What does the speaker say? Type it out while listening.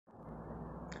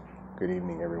Good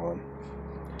evening, everyone.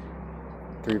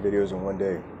 3 videos in one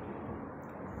day.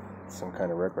 Some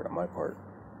kind of record on my part.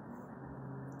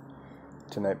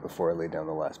 Tonight, before I lay down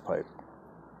the last pipe,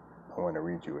 I want to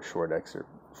read you a short excerpt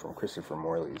from Christopher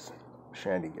Morley's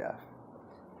Shandy Gaff,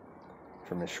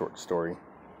 from his short story,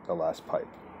 The Last Pipe.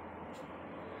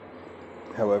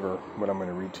 However, what I'm going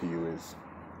to read to you is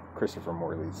Christopher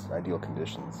Morley's ideal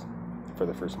conditions for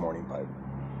the first morning pipe.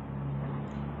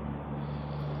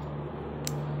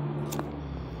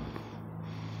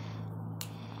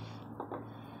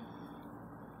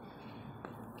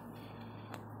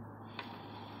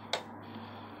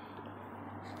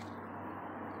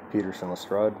 Peterson,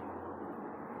 Lestrade,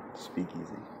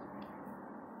 Speakeasy.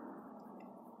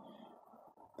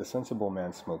 The sensible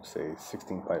man smokes, say,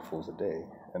 16 pipefuls a day,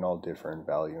 and all differ in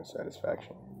value and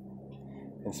satisfaction.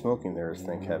 In smoking there is,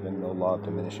 thank heaven, no law of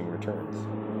diminishing returns.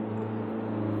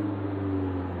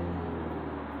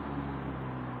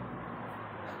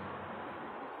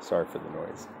 Sorry for the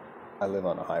noise. I live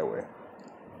on a highway.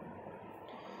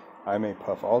 I may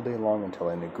puff all day long until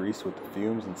I am greased with the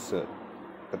fumes and soot,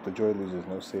 but the joy loses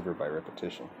no savor by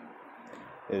repetition.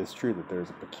 It is true that there is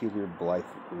a peculiar, blithe,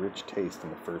 rich taste in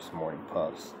the first morning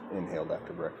puffs, inhaled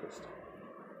after breakfast.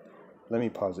 Let me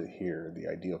posit here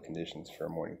the ideal conditions for a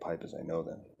morning pipe as I know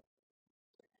them.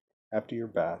 After your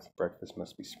bath, breakfast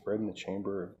must be spread in the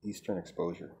chamber of eastern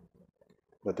exposure.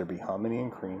 Let there be hominy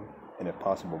and cream, and if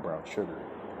possible brown sugar.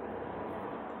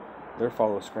 There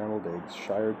follow scrambled eggs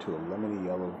shired to a lemony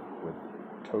yellow with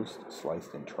toast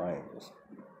sliced in triangles,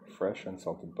 fresh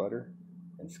unsalted butter,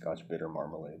 and Scotch bitter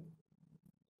marmalade.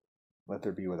 Let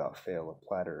there be without fail a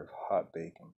platter of hot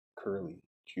bacon, curly,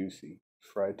 juicy,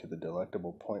 fried to the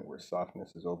delectable point where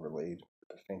softness is overlaid with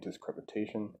the faintest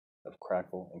crepitation of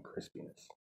crackle and crispiness.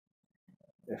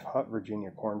 If hot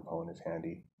Virginia corn pone is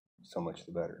handy, so much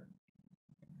the better.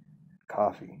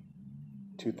 Coffee,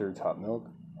 2/3 hot milk,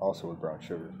 also with brown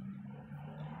sugar.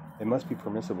 It must be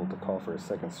permissible to call for a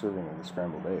second serving of the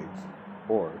scrambled eggs,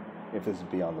 or, if this is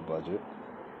beyond the budget,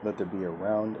 let there be a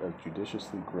round of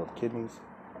judiciously grilled kidneys,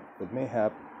 with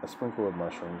mayhap a sprinkle of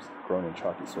mushrooms grown in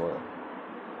chalky soil.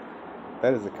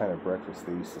 That is the kind of breakfast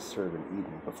they used to serve in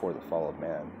Eden before the fall of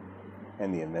man,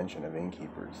 and the invention of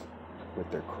innkeepers, with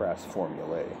their crass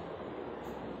formulae.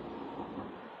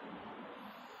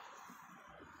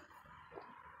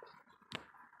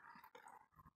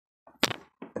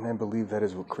 And I believe that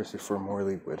is what Christopher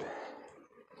Morley would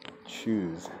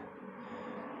choose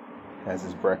as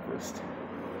his breakfast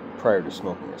prior to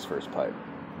smoking his first pipe.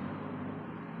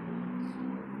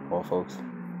 Well, folks,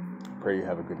 pray you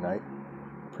have a good night,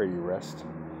 pray you rest,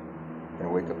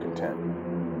 and wake up content.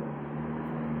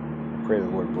 Pray the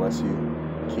Lord bless you,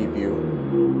 keep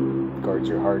you, guards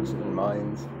your hearts and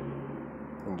minds,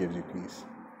 and gives you peace.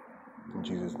 In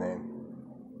Jesus' name,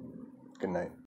 good night.